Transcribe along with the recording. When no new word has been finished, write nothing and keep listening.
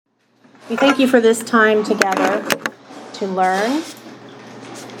We thank you for this time together to learn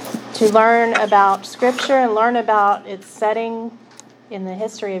about Scripture and learn about its setting in the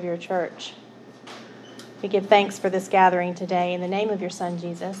history of your church. We give thanks for this gathering today in the name of your Son,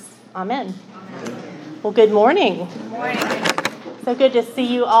 Jesus. Amen. Well, good morning. Good morning. So good to see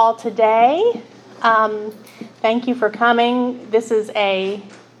you all today. Thank you for coming. This is a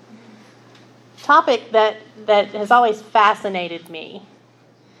topic that has always fascinated me.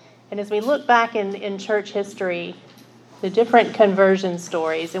 And as we look back in church history, the different conversion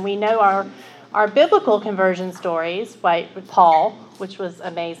stories, and we know our biblical conversion stories, like with Paul, which was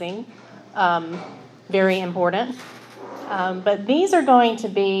amazing, very important. But these are going to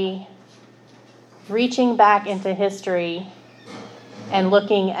be reaching back into history and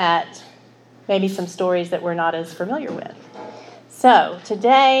looking at maybe some stories that we're not as familiar with. So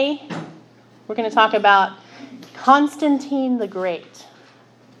today, we're going to talk about Constantine the Great.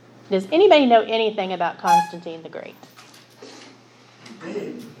 Does anybody know anything about Constantine the Great?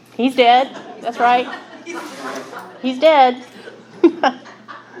 He's dead. That's right. He's dead.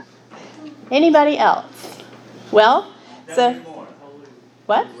 Anybody else? Well, so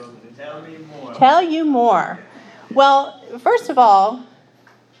what? Tell me more. Tell you more. Well, first of all,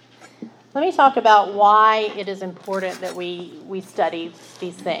 let me talk about why it is important that we study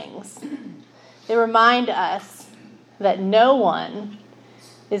these things. They remind us that no one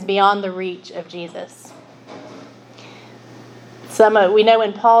is beyond the reach of Jesus. We know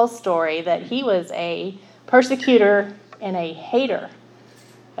in Paul's story that he was a persecutor and a hater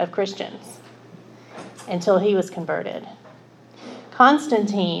of Christians until he was converted.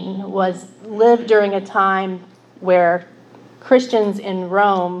 Constantine lived during a time where Christians in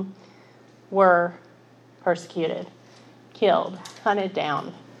Rome were persecuted, killed, hunted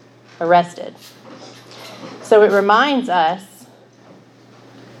down, arrested. So it reminds us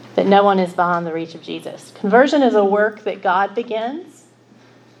that no one is beyond the reach of Jesus. Conversion is a work that God begins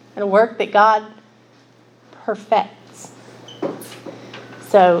and a work that God perfects.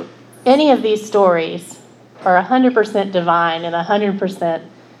 So any of these stories are 100% divine and 100%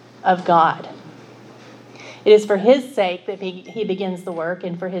 of God. It is for His sake that He begins the work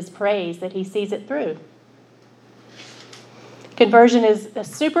and for His praise that He sees it through. Conversion is a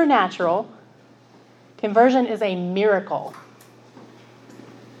supernatural. Conversion is a miracle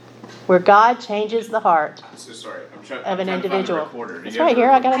where God changes the heart of an individual. It's right here.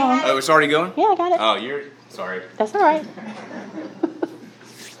 I got it on. Oh, it's already going? Yeah, I got it. Oh, you're sorry. That's all right.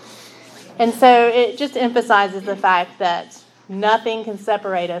 And so it just emphasizes the fact that nothing can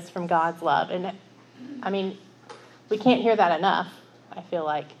separate us from God's love. And I mean, we can't hear that enough, I feel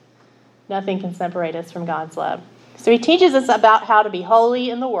like. Nothing can separate us from God's love. So He teaches us about how to be holy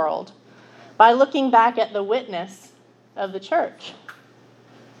in the world by looking back at the witness of the church.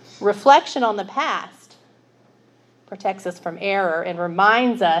 Reflection on the past protects us from error and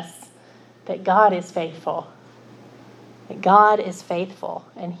reminds us that God is faithful. That God is faithful.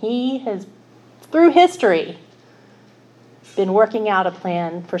 And He has, through history, been working out a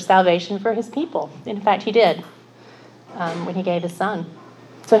plan for salvation for His people. In fact, He did when He gave His Son.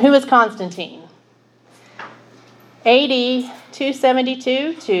 So who is Constantine? AD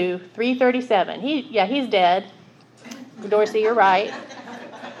 272 to 337. He's dead. Dorsey, you're right.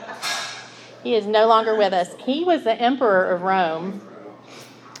 He is no longer with us. He was the emperor of Rome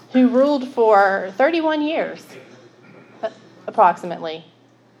who ruled for 31 years, approximately,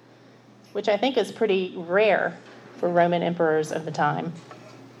 which I think is pretty rare for Roman emperors of the time.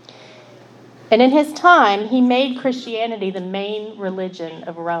 And in his time, he made Christianity the main religion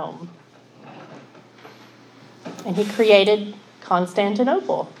of Rome. And he created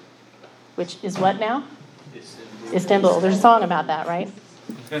Constantinople, which is what now? Istanbul. There's a song about that, right?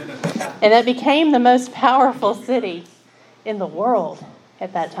 And that became the most powerful city in the world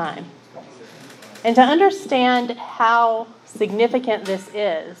at that time. And to understand how significant this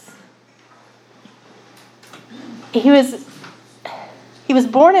is, he was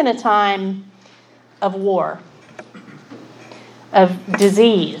born in a time of war, of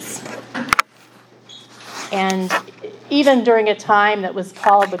disease, and even during a time that was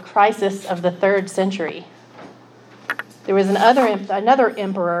called the crisis of the 3rd century. There was another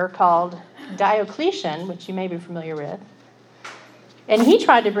emperor called Diocletian, which you may be familiar with, and he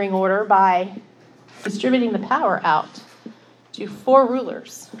tried to bring order by distributing the power out to 4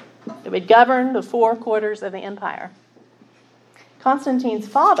 rulers that would govern the 4 quarters of the empire. Constantine's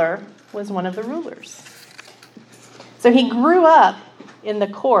father was one of the rulers. So he grew up in the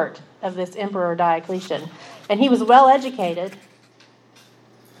court of this Emperor Diocletian, and he was well educated.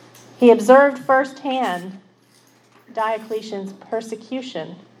 He observed firsthand Diocletian's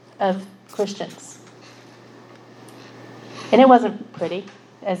persecution of Christians. And it wasn't pretty,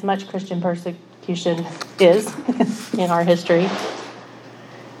 as much Christian persecution is in our history.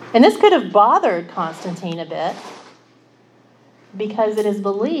 And this could have bothered Constantine a bit, because it is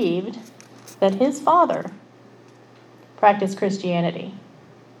believed that his father practiced Christianity.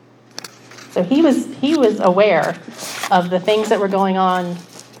 So he was aware of the things that were going on,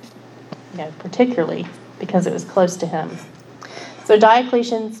 particularly because it was close to him. So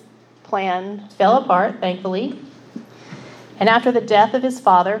Diocletian's plan fell apart, thankfully. And after the death of his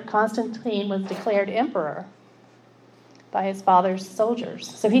father, Constantine was declared emperor by his father's soldiers.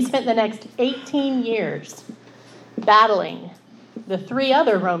 So he spent the next 18 years battling the 3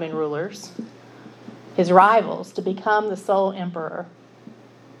 other Roman rulers, his rivals, to become the sole emperor.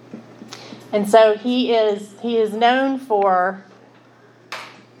 And so he is known for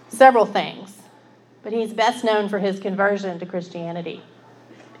several things, but he's best known for his conversion to Christianity,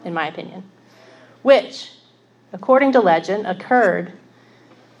 in my opinion, which, according to legend, occurred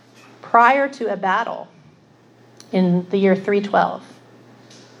prior to a battle in the year 312.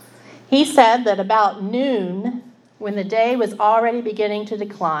 He said that about noon, when the day was already beginning to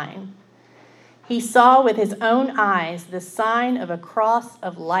decline, he saw with his own eyes the sign of a cross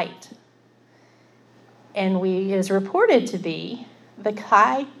of light. And is reported to be the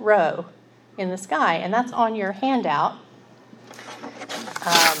Chi Rho in the sky. And that's on your handout.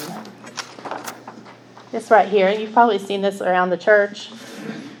 This right here. You've probably seen this around the church.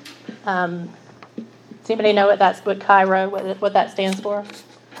 Does anybody know what Chi Rho, what that stands for?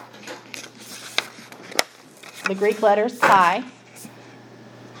 The Greek letters Chi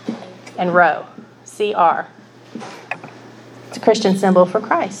and Rho, C-R. It's a Christian symbol for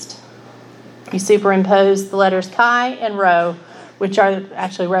Christ. You superimpose the letters Chi and Rho, which are,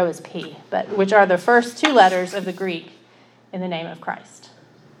 actually Rho is P, but which are the first 2 letters of the Greek in the name of Christ.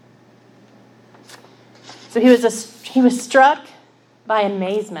 So he was struck by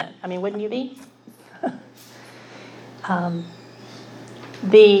amazement. I mean, wouldn't you be?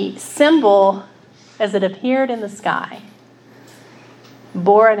 The symbol, as it appeared in the sky,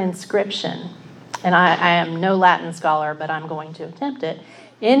 bore an inscription, and I am no Latin scholar, but I'm going to attempt it.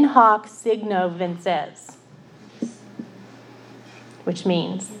 In hoc signo vinces, which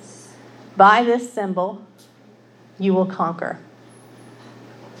means, by this symbol, you will conquer.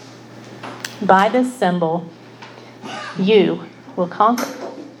 By this symbol, you will conquer.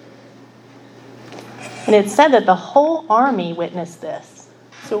 And it's said that the whole army witnessed this.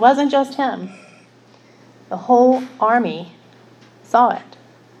 So it wasn't just him. The whole army saw it.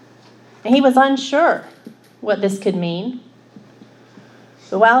 And he was unsure what this could mean.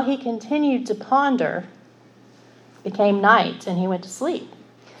 But while he continued to ponder, it became night and he went to sleep.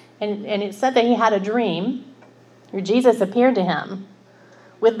 And it said that he had a dream where Jesus appeared to him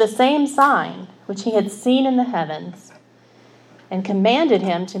with the same sign which he had seen in the heavens and commanded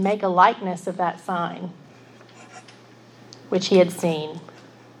him to make a likeness of that sign which he had seen.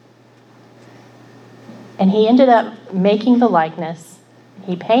 And he ended up making the likeness.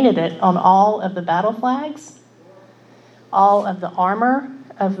 He painted it on all of the battle flags, all of the armor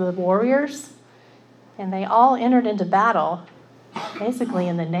of the warriors, and they all entered into battle basically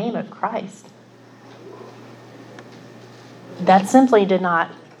in the name of Christ. That simply did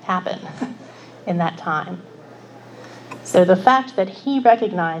not happen in that time. So the fact that he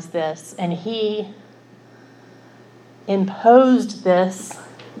recognized this and he imposed this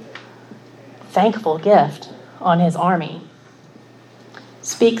thankful gift on his army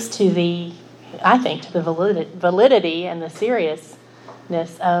speaks to the validity and the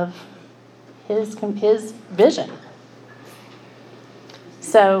seriousness of his vision.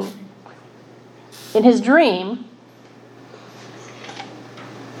 So, in his dream,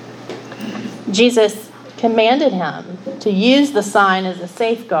 Jesus commanded him to use the sign as a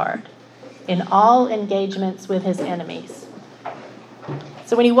safeguard in all engagements with his enemies.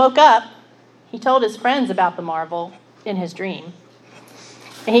 So when he woke up, he told his friends about the marvel in his dream.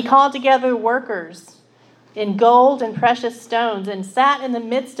 And he called together workers in gold and precious stones and sat in the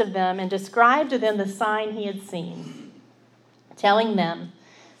midst of them and described to them the sign he had seen, telling them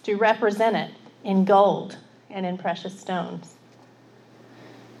to represent it in gold and in precious stones.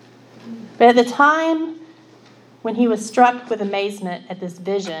 But at the time when he was struck with amazement at this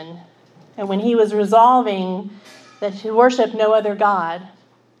vision, and when he was resolving that to worship no other God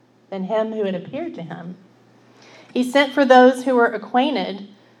than him who had appeared to him, he sent for those who were acquainted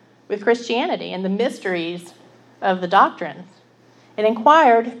with Christianity and the mysteries of the doctrines, and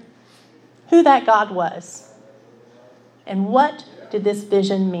inquired who that God was and what did this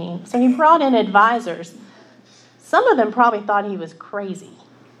vision mean. So he brought in advisors. Some of them probably thought he was crazy.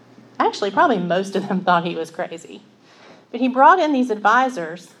 Actually, probably most of them thought he was crazy. But he brought in these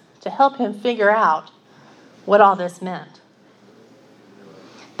advisors to help him figure out what all this meant.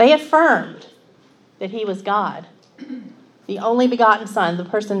 They affirmed that he was God, the only begotten Son, the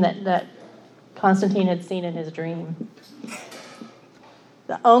person that Constantine had seen in his dream.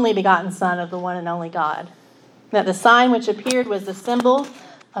 The only begotten Son of the one and only God. That the sign which appeared was the symbol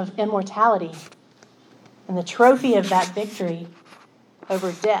of immortality and the trophy of that victory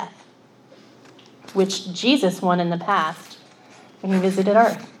over death, which Jesus won in the past when he visited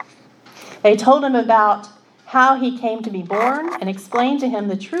earth. They told him about how he came to be born and explained to him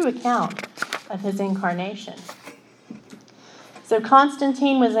the true account of his incarnation. So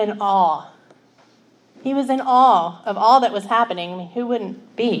Constantine was in awe. He was in awe of all that was happening. I mean, who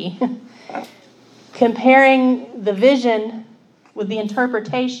wouldn't be? Comparing the vision with the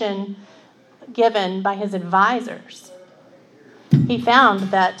interpretation given by his advisors. He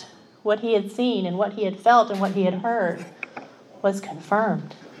found that what he had seen and what he had felt and what he had heard was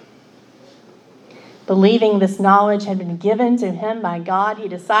confirmed. Believing this knowledge had been given to him by God, he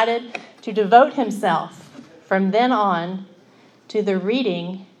decided to devote himself from then on to the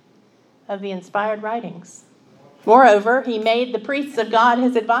reading of the inspired writings. Moreover, he made the priests of God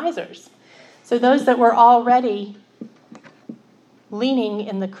his advisors. So those that were already leaning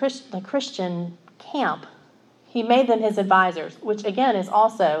in the Christian camp, he made them his advisors, which again is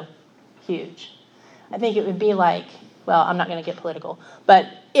also huge. I think it would be like, well, I'm not going to get political, but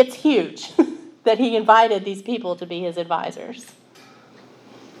it's huge that he invited these people to be his advisors.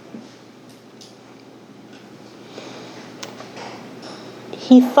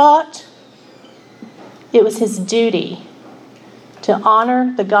 He thought it was his duty to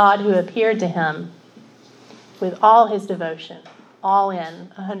honor the God who appeared to him with all his devotion, all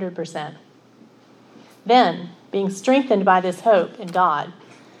in, 100%. Then, being strengthened by this hope in God,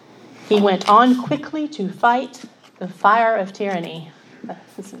 he went on quickly to fight the fire of tyranny.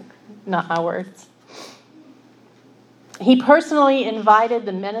 This is not my words. He personally invited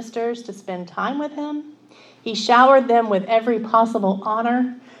the ministers to spend time with him. He showered them with every possible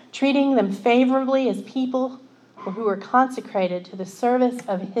honor, treating them favorably as people who were consecrated to the service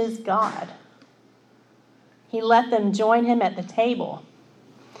of his God. He let them join him at the table,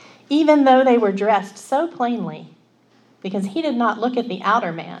 even though they were dressed so plainly, because he did not look at the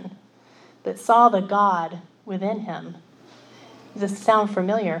outer man, but saw the God within him. Does this sound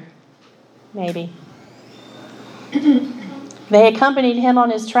familiar? Maybe. They accompanied him on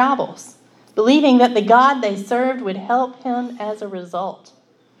his travels, believing that the God they served would help him as a result.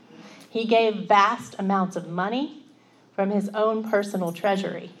 He gave vast amounts of money from his own personal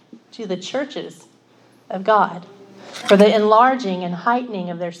treasury to the churches of God for the enlarging and heightening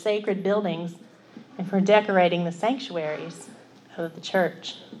of their sacred buildings and for decorating the sanctuaries of the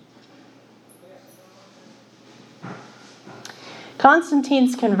church.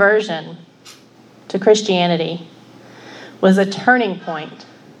 Constantine's conversion to Christianity was a turning point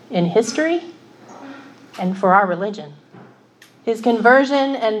in history and for our religion. His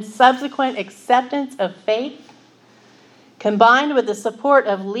conversion and subsequent acceptance of faith, combined with the support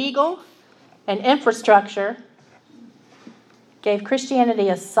of legal and infrastructure, gave Christianity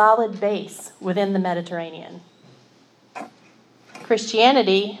a solid base within the Mediterranean.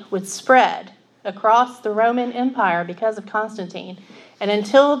 Christianity would spread across the Roman Empire because of Constantine, and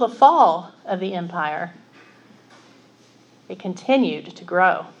until the fall of the empire, it continued to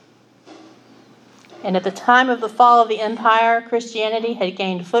grow. And at the time of the fall of the empire, Christianity had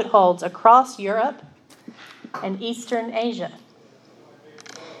gained footholds across Europe and Eastern Asia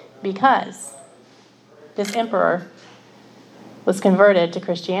because this emperor was converted to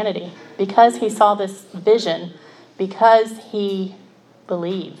Christianity, because he saw this vision, because he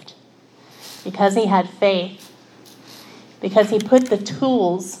believed, because he had faith, because he put the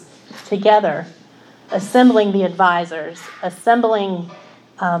tools together, assembling the advisors, assembling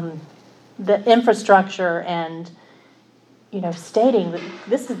the infrastructure, and stating that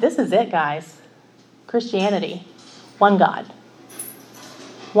this is it, guys. Christianity, one God.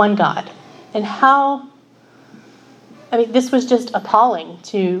 And this was just appalling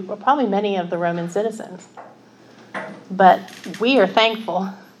to probably many of the Roman citizens. But we are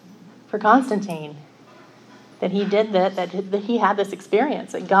thankful for Constantine that he did that he had this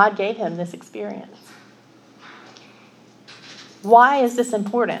experience, that God gave him this experience. Why is this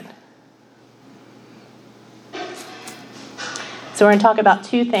important? So we're going to talk about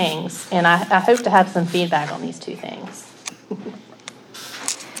two things, and I hope to have some feedback on these two things.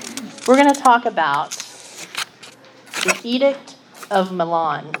 We're going to talk about the Edict of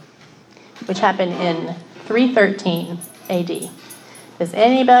Milan, which happened in 313 AD. Does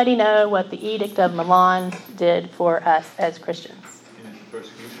anybody know what the Edict of Milan did for us as Christians? Ended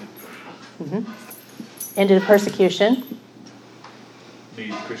persecution. Ended persecution.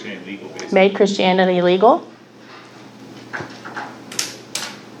 Made Christianity legal, basically. Made Christianity legal.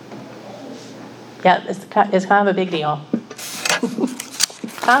 Yeah, it's kind of a big deal.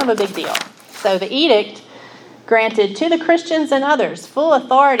 Kind of a big deal. So the edict granted to the Christians and others full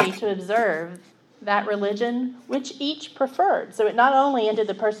authority to observe that religion which each preferred. So it not only ended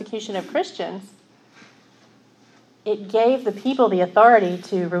the persecution of Christians, it gave the people the authority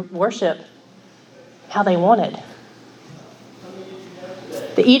to worship how they wanted.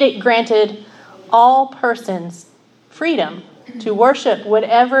 The edict granted all persons freedom to worship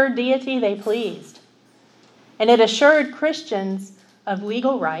whatever deity they pleased. And it assured Christians of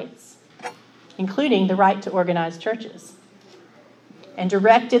legal rights, including the right to organize churches, and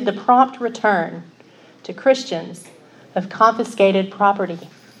directed the prompt return to Christians of confiscated property.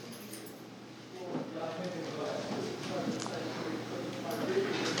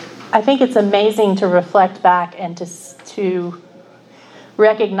 I think it's amazing to reflect back and to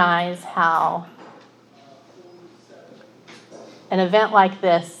recognize how an event like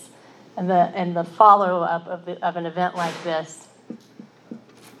this and the follow-up of an event like this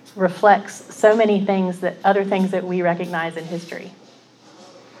reflects so many things other things that we recognize in history.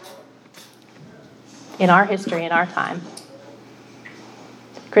 In our history, in our time.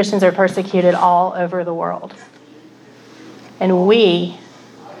 Christians are persecuted all over the world. And we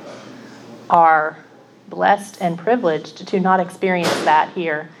are blessed and privileged to not experience that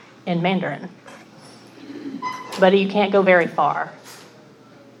here in Mandarin. But you can't go very far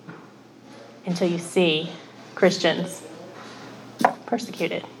until you see Christians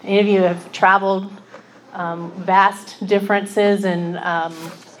persecuted. Any of you have traveled vast differences in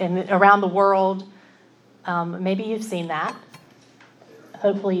around the world? Maybe you've seen that.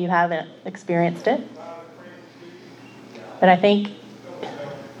 Hopefully you haven't experienced it. But I think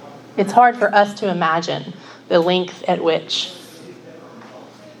it's hard for us to imagine the length at which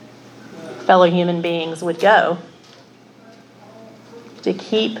fellow human beings would go to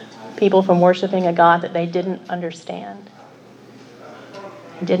keep people from worshiping a God that they didn't understand.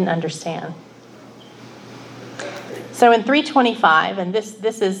 So in 325, and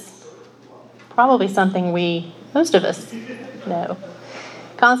this is probably something most of us know,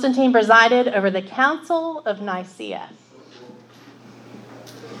 Constantine presided over the Council of Nicaea.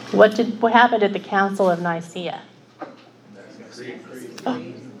 What happened at the Council of Nicaea?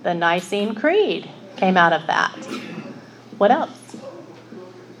 The Nicene Creed came out of that. What else?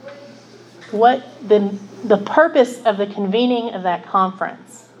 The purpose of the convening of that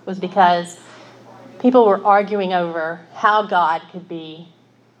conference was because people were arguing over how God could be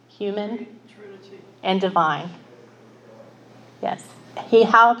human and divine. Yes.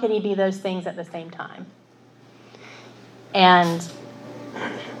 How could he be those things at the same time? And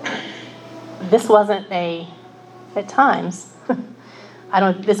this wasn't at times,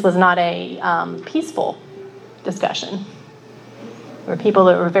 this was not a peaceful discussion. There were people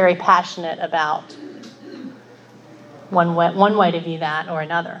that were very passionate about one way to view that or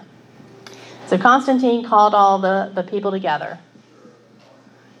another. So Constantine called all the people together.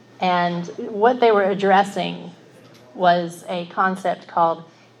 And what they were addressing was a concept called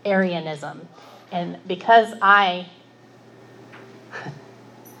Arianism. And because I'm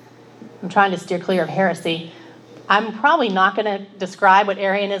trying to steer clear of heresy, I'm probably not going to describe what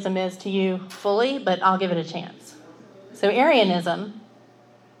Arianism is to you fully, but I'll give it a chance. So Arianism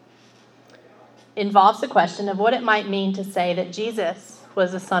involves the question of what it might mean to say that Jesus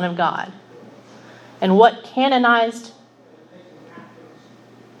was the Son of God, and what canonized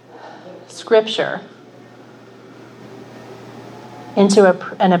Scripture into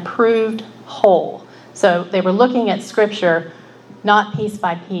an approved whole. So they were looking at Scripture not piece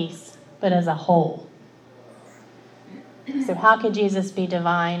by piece, but as a whole. So how could Jesus be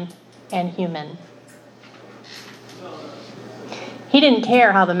divine and human? He didn't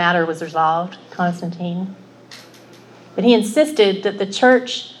care how the matter was resolved, Constantine, but he insisted that the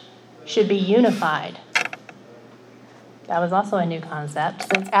church should be unified. That was also a new concept,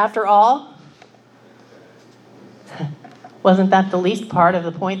 since after all, wasn't that the least part of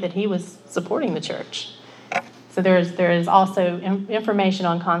the point that he was supporting the church? So there is also information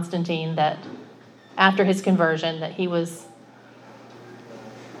on Constantine that after his conversion that he was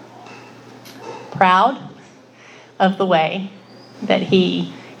proud of the way that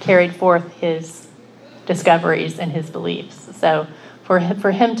he carried forth his discoveries and his beliefs. So for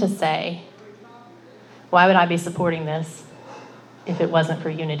him to say, why would I be supporting this if it wasn't for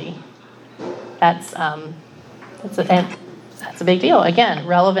unity? That's That's a big deal. Again,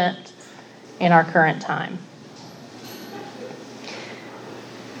 relevant in our current time.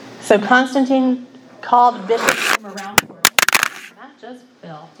 So Constantine called bishops from around the world. That just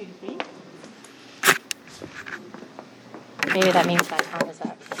fell 2 feet. Maybe that means my time is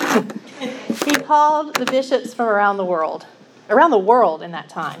up. He called the bishops from around the world in that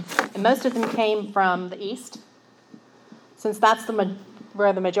time. And most of them came from the east, since that's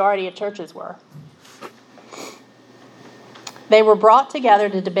where the majority of churches were. They were brought together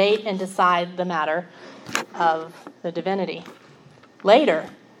to debate and decide the matter of the divinity. Later,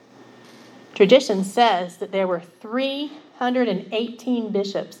 tradition says that there were 318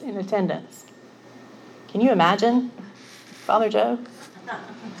 bishops in attendance. Can you imagine, Father Joe?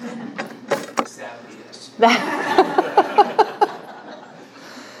 Sadly, yes.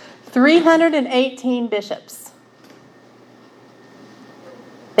 318 bishops.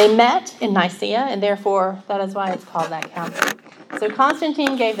 They met in Nicaea, and therefore that is why it's called that council. So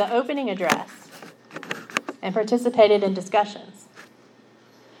Constantine gave the opening address and participated in discussions.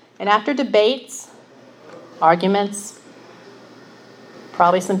 And after debates, arguments,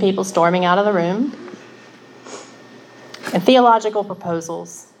 probably some people storming out of the room, and theological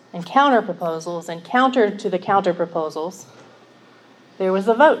proposals, and counter-proposals, and counter to the counter-proposals, there was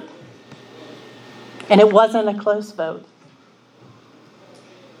a vote. And it wasn't a close vote.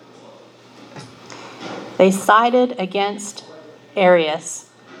 They sided against Arius,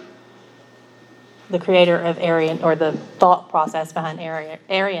 the creator of Arian, or the thought process behind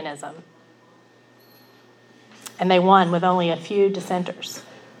Arianism. And they won with only a few dissenters.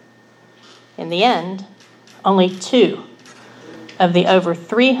 In the end, only 2 of the over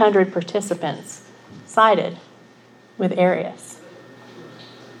 300 participants sided with Arius.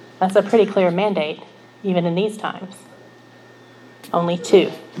 That's a pretty clear mandate, even in these times. Only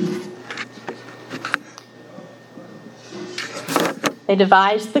 2. They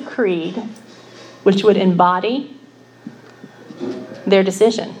devised the creed, which would embody their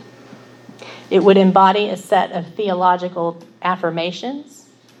decision. It would embody a set of theological affirmations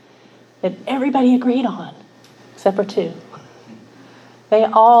that everybody agreed on, except for 2. They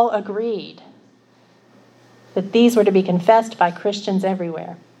all agreed that these were to be confessed by Christians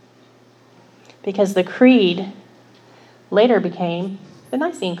everywhere, because the creed later became the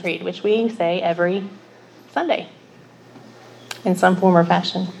Nicene Creed, which we say every Sunday in some form or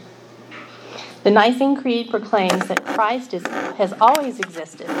fashion. The Nicene Creed proclaims that Christ has always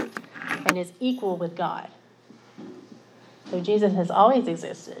existed and is equal with God. So Jesus has always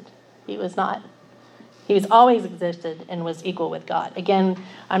existed. He was always existed and was equal with God. Again,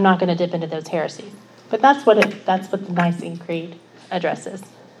 I'm not going to dip into those heresies, but that's what the Nicene Creed addresses.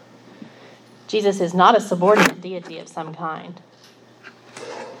 Jesus is not a subordinate deity of some kind.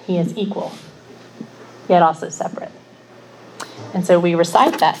 He is equal, yet also separate. And so we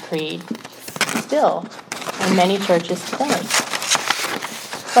recite that creed still in many churches today.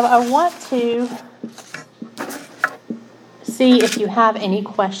 So I want to see if you have any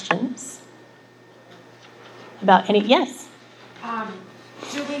questions about any. Yes?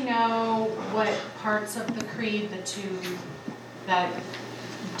 Do we know what parts of the creed the 2 that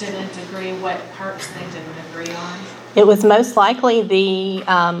didn't agree, what parts they didn't agree on? It was most likely they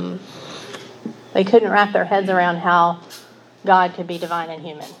couldn't wrap their heads around how God could be divine and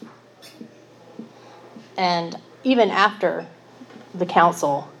human. And even after the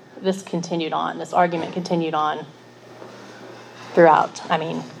council, this argument continued on throughout,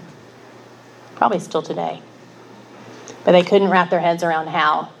 probably still today. But they couldn't wrap their heads around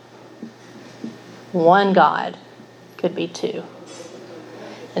how one God could be 2.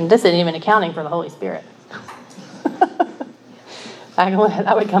 And this isn't even accounting for the Holy Spirit.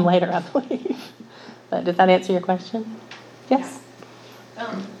 That would come later, I believe. But did that answer your question? Yes?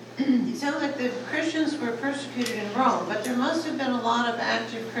 It sounds like the Christians were persecuted in Rome, but there must have been a lot of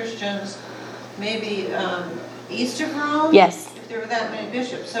active Christians, maybe east of Rome? Yes. If there were that many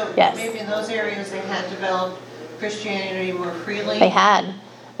bishops. So yes. Maybe in those areas they had developed Christianity more freely? They had.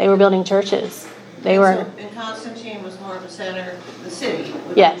 They were building churches. And Constantine was more of a center, the city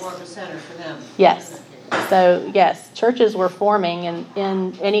would yes. be more of a center for them. Yes. So, yes, churches were forming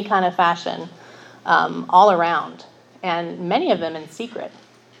in any kind of fashion all around, and many of them in secret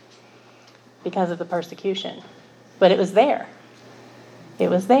because of the persecution. But it was there. It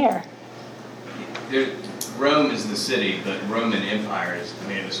was there. Rome is the city, but Roman Empire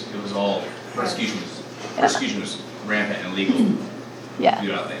it was all persecution was rampant and legal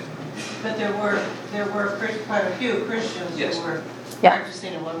throughout that. But there were quite a few Christians yes. who were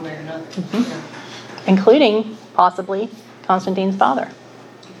practicing in one way or another. Mm-hmm. Yeah. Including, possibly, Constantine's father.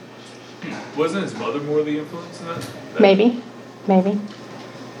 Wasn't his mother more the influence in that? Maybe. Maybe.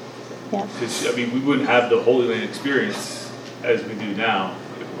 Yeah. Because, I mean, we wouldn't have the Holy Land experience as we do now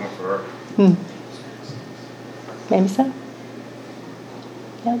if it weren't for her. Maybe so.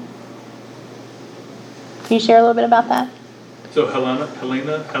 Yeah. Can you share a little bit about that? So Helena,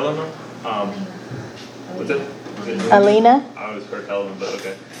 what's it? Alina? I always heard Helena, but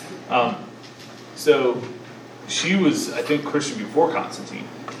okay. So she was, I think, Christian before Constantine,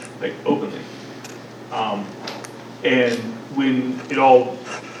 like openly. And when it all,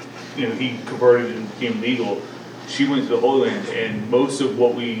 he converted and became legal, she went to the Holy Land, and most of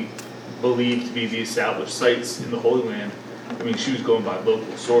what we believe to be the established sites in the Holy Land, I mean, she was going by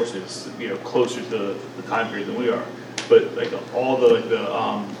local sources, closer to the time period than we are. But like all the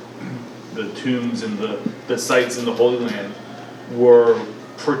tombs and the sites in the Holy Land were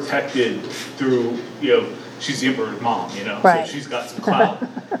protected through, she's the emperor's mom, Right. So she's got some clout.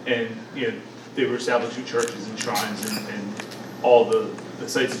 And, they were establishing churches and shrines and all the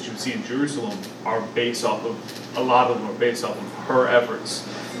sites that you would see in Jerusalem are based off of, a lot of them are based off of her efforts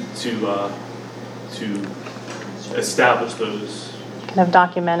to establish those. Kind of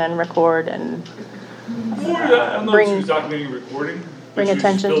document and record and I don't know if she was documenting and recording. Bring but she was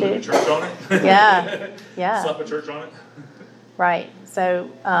attention building to. a church on it. Yeah. Slap a church on it. Right. So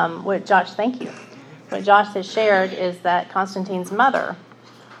thank you. What Josh has shared is that Constantine's mother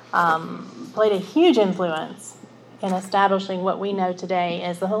played a huge influence in establishing what we know today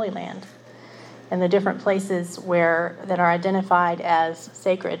as the Holy Land and the different places that are identified as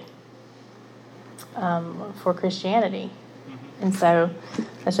sacred for Christianity. And so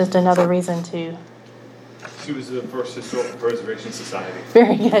that's just another reason to... She was the first Historical Preservation Society.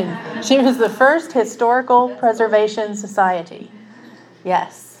 Very good. She was the first Historical Preservation Society.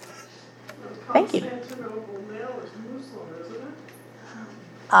 Yes. Thank you.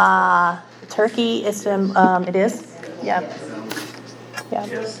 Turkey is it is? Yeah. Yeah.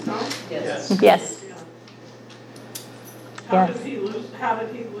 Yes, no? Yes. How did he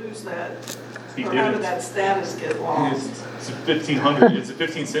lose that? He Or did how it. did that status get lost? It's 1500. It's the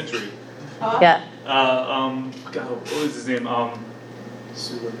 15th century. Yeah. God, what was his name?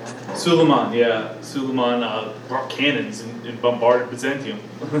 Suleiman. Yeah, Suleiman brought cannons and bombarded Byzantium,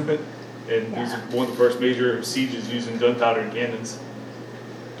 and it was one of the first major sieges using gunpowder and cannons.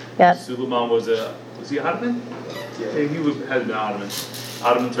 Yeah. Suleiman was he Ottoman? Yeah, he had an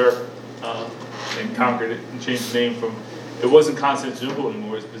Ottoman Turk, and conquered it and changed the name from. It wasn't Constantinople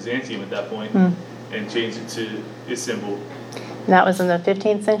anymore; it was Byzantium at that point, and changed it to Istanbul. And that was in the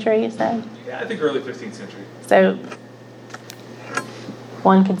 15th century, you said? Yeah, I think early 15th century. So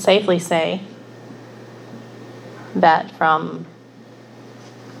one could safely say that from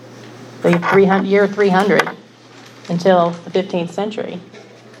the year 300 until the 15th century.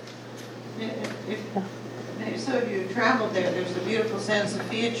 Maybe some of you traveled there. There's a beautiful San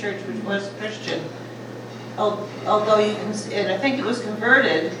Sophia church which was Christian. Although you can, and I think it was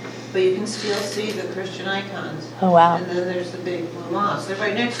converted, but you can still see the Christian icons. Oh, wow. And then there's the big blue mosque. They're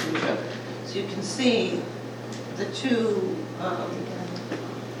right next to each other. So you can see the two,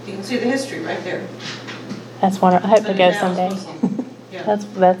 you can see the history right there. That's wonderful. I hope to But go now someday. it's Muslim.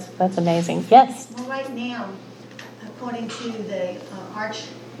 Yeah. That's amazing. Yes. Well, right now, according to the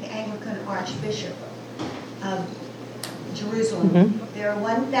Anglican Archbishop of Jerusalem, there are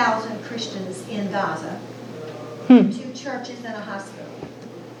 1,000 Christians in Gaza, 2 churches and a hospital.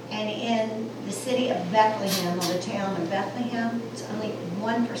 And in the city of Bethlehem, or the town of Bethlehem, it's only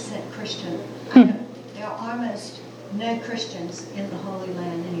 1% Christian. There are almost no Christians in the Holy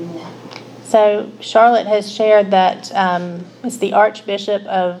Land anymore. So Charlotte has shared that it's the Archbishop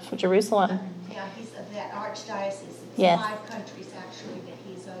of Jerusalem. Yeah, he's of that archdiocese. It's Yes. 5 countries actually that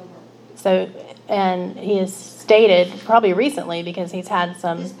he's over. So, and he has stated, probably recently because he's had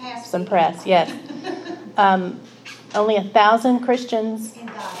some press, week. yes. Only 1,000 Christians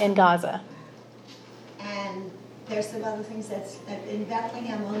in Gaza. And there's some other things that in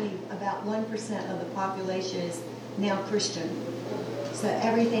Bethlehem, only about 1% of the population is now Christian. So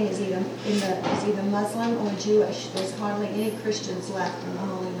everything is either Muslim or Jewish. There's hardly any Christians left in the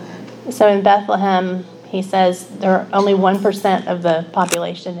Holy Land. So in Bethlehem, he says there are only 1% of the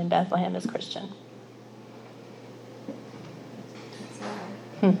population in Bethlehem is Christian.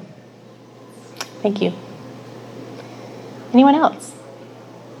 Thank you. Anyone else?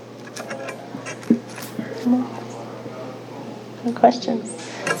 Any questions?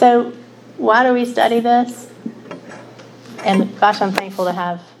 So why do we study this? And gosh, I'm thankful to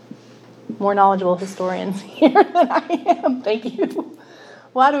have more knowledgeable historians here than I am. Thank you.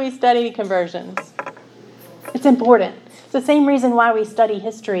 Why do we study conversions? It's important. It's the same reason why we study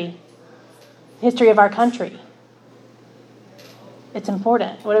history of our country. it's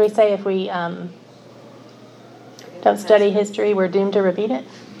important. What do we say if we don't study history, we're doomed to repeat it?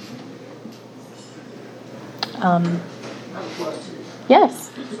 I have a question.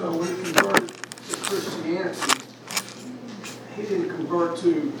 Yes. So when he converted to Christianity, he didn't convert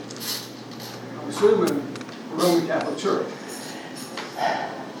to, I'm assuming, the Roman Catholic Church.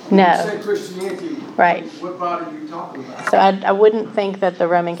 No. When you say Christianity, Right. what body are you talking about? So I wouldn't think that the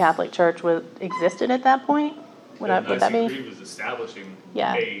Roman Catholic Church existed at that point. Would that Nicene be? Creed was establishing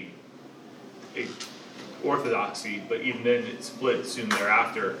Yeah. a orthodoxy, but even then it split soon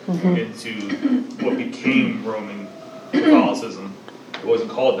thereafter into what became Roman Catholicism. It wasn't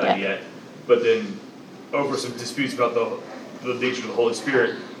called that Yeah. yet, but then over some disputes about the nature of the Holy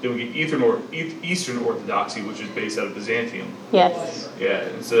Spirit, then we get Eastern Orthodoxy, which is based out of Byzantium. Yes. Yeah,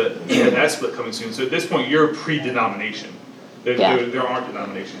 and so that split coming soon. So at this point, you're pre-denomination. There aren't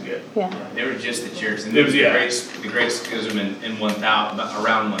denominations yet. Yeah. They were just the church, and It was, the yeah. great schism in 1000,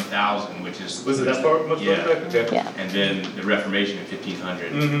 around 1000, which is. Was it that far much Yeah. back? Okay. Yeah. And then the Reformation in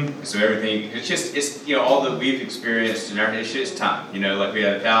 1500. Mm-hmm. So everything, it's all that we've experienced in our, it's just time. Like we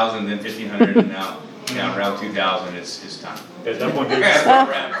had 1000, then 1500, and now around 2000, it's time. At that point, We're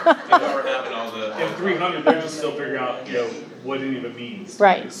having all the. in 300, they're just still figuring out, what it even means.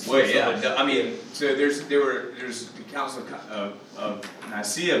 Right. Well, yeah, I mean, so there's the Council of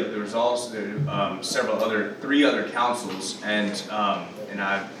Nicaea, but there was also three other councils, and I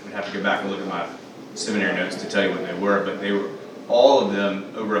would have to go back and look at my seminary notes to tell you what they were, but they were all of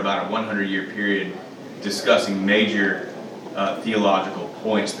them over about a 100-year period discussing major theological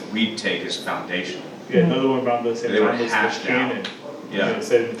points that we take as foundational. Yeah, another one around the same They were time was the hashed out. canon. Yeah.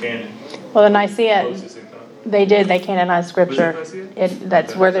 Set in the canon. Well, the Nicaea, Close to the same time. they canonized scripture. Was it Nicaea?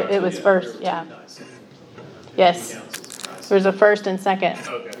 That's where it was first. Yeah. Yes. There was a first and second.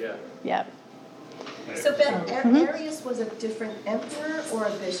 Okay. Yeah. So Arius was a different emperor or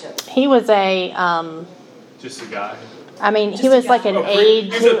a bishop? He was a. Just a guy. I mean, he was like an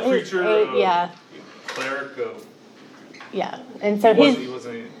aide. He's a preacher. Yeah. Cleric of. Yeah, and so He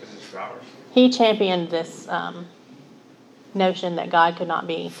wasn't a scholar. he championed this notion that God could not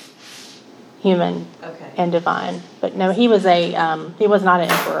be human Okay. and divine. But no, he was he was not an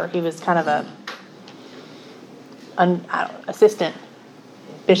emperor. He was kind of a assistant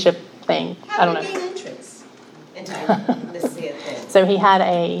bishop thing. I don't How did he know. gain entrance into Nicaea then? So he had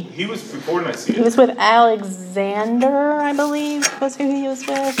He was before Nicaea. he was with Alexander, I believe, was who he was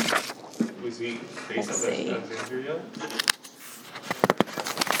with. Was he based Let's out of see. Alexandria?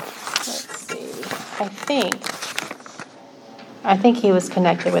 Let's see. I think he was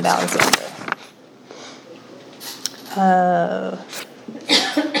connected with Alexander.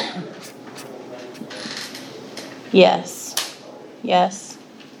 Yes.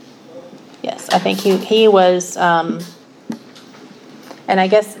 I think he was, and I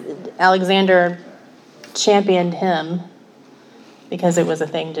guess Alexander championed him because it was a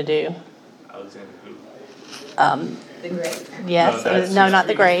thing to do. Alexander who? The Great? Yes, that's not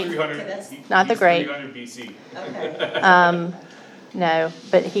the Great. 300, Not the Great. 300 BC. Okay. No,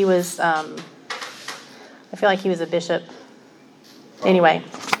 but he was, I feel like he was a bishop. Anyway,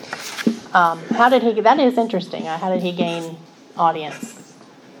 that is interesting. How did he gain audience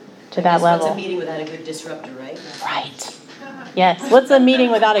to that level? What's a meeting without a good disruptor, right? Right. Yes. What's a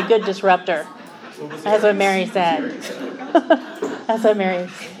meeting without a good disruptor? That's what Mary said. That's what Mary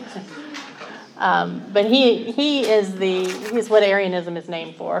said. But he's what Arianism is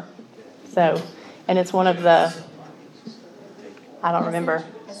named for. So, and it's one of the, I don't remember.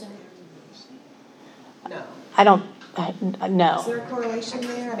 No. No. Is there a correlation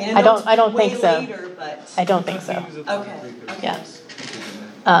there? I mean, I know don't it's think way so. later, but. I don't think so. Okay. Yeah.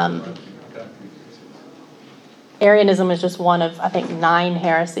 Arianism is just one of, I think, 9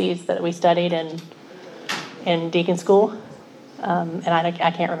 heresies that we studied in deacon school. And I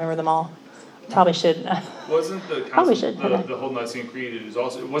can't remember them all. Probably should. Wasn't the Probably council, should. the whole Nicene Creed, it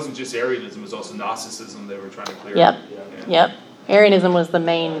wasn't just Arianism, it was also Gnosticism they were trying to clear Yep. up. Yeah. Yep. Arianism was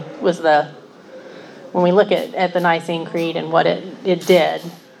when we look at the Nicene Creed and what it did,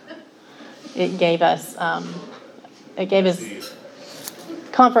 it gave us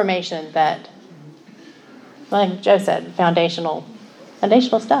confirmation that, like Joe said, foundational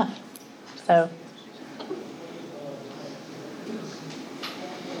stuff. So,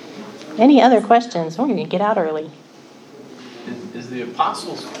 any other questions? We're going to get out early. Did the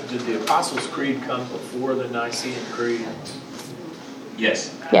Apostles' Creed come before the Nicene Creed?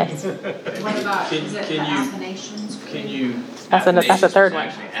 Yes. Yes. What about, is it the Can you- Athanasians? Can you, That's a third one.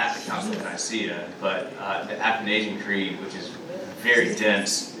 Actually, at the Council of Nicaea, but the Athanasian Creed, which is very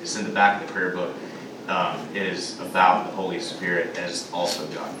dense, it's in the back of the prayer book. it is about the Holy Spirit as also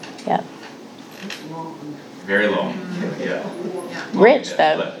God. Yeah. Very long, yeah. Rich,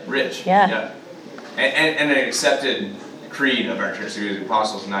 though. But rich, Yeah. yeah. And an accepted creed of our church. So the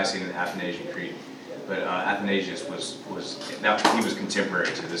Apostles' Nicene and Athanasian Creed. But Athanasius he was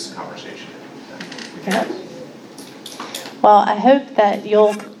contemporary to this conversation. Yeah. Well, I hope that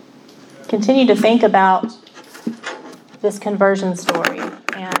you'll continue to think about this conversion story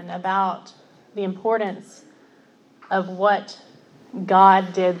and about the importance of what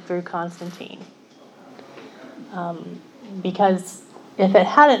God did through Constantine. Because if it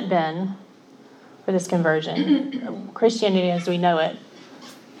hadn't been for this conversion, Christianity as we know it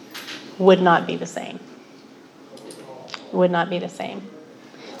would not be the same. Would not be the same.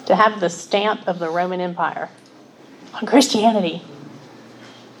 To have the stamp of the Roman Empire on Christianity,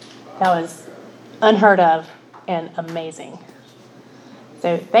 that was unheard of and amazing.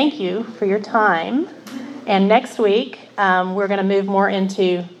 So thank you for your time. And next week, we're going to move more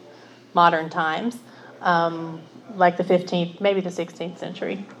into modern times, like the 15th, maybe the 16th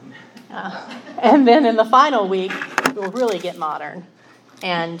century. And then in the final week, we'll really get modern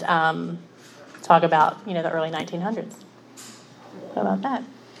and talk about, the early 1900s. How about that?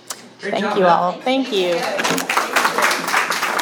 Great Thank job, you Beth. all. Thank you.